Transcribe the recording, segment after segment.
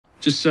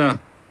Just, don't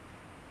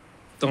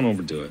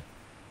overdo it.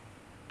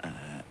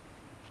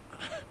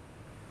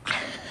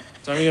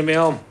 Time you gonna be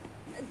home?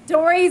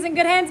 Don't worry, he's in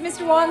good hands,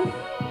 Mr. Wong.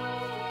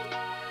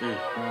 Yeah.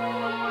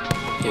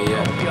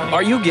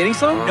 Are you getting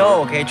some?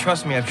 No, okay,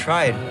 trust me, I've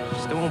tried.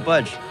 Still won't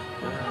budge.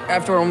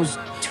 After almost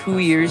 2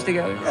 years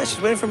together? Yeah, she's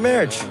waiting for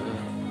marriage.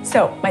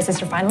 So, my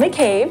sister finally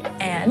caved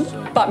and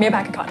bought me a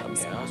pack of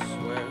condoms.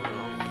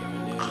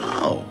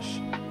 Oh.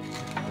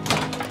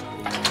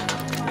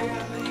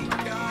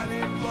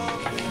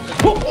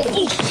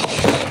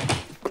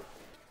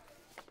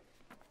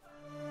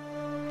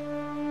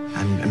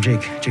 I'm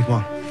Jake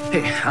Wong.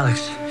 Hey,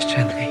 Alex, it's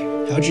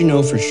Chandler. How'd you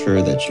know for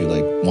sure that you,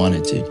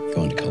 wanted to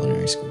go into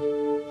culinary school?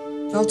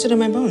 Felt it in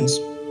my bones.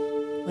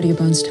 What do your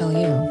bones tell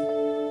you?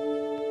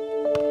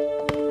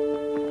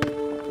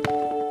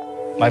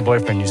 My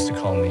boyfriend used to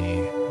call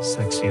me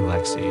Sexy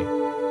Lexi.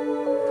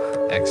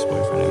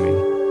 Ex-boyfriend, I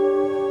mean.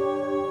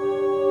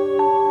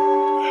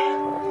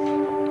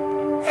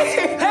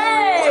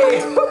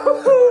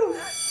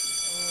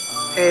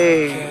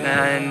 Hey,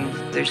 man,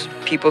 there's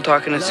people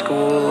talking at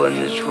school and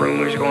there's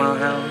rumors going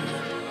around.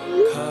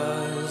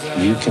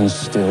 You can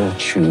still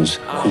choose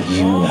who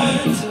you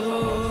want to be.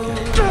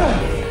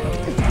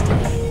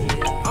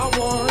 I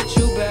want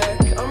you back,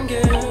 I'm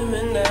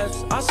giving that.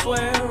 I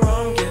swear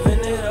I'm giving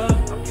it up.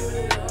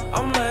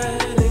 I'm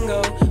letting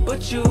go,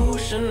 but you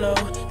should know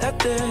that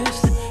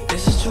this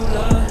is true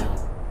love.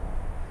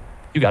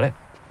 You got it?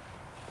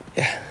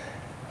 Yeah,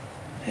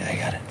 I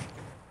got it.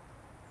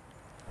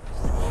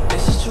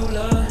 This is true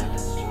love.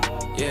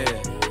 Yeah,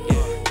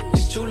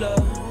 it's true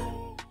love.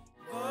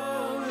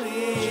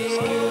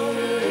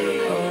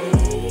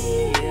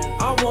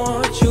 I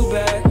want you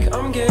back,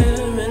 I'm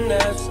giving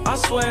that. I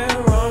swear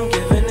I'm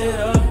giving it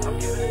up.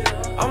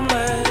 I'm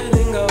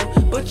letting go,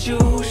 but you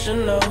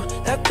should know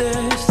that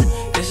this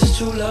is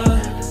true love.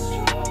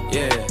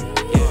 Yeah,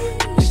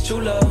 it's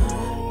true love.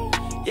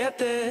 Yeah,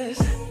 this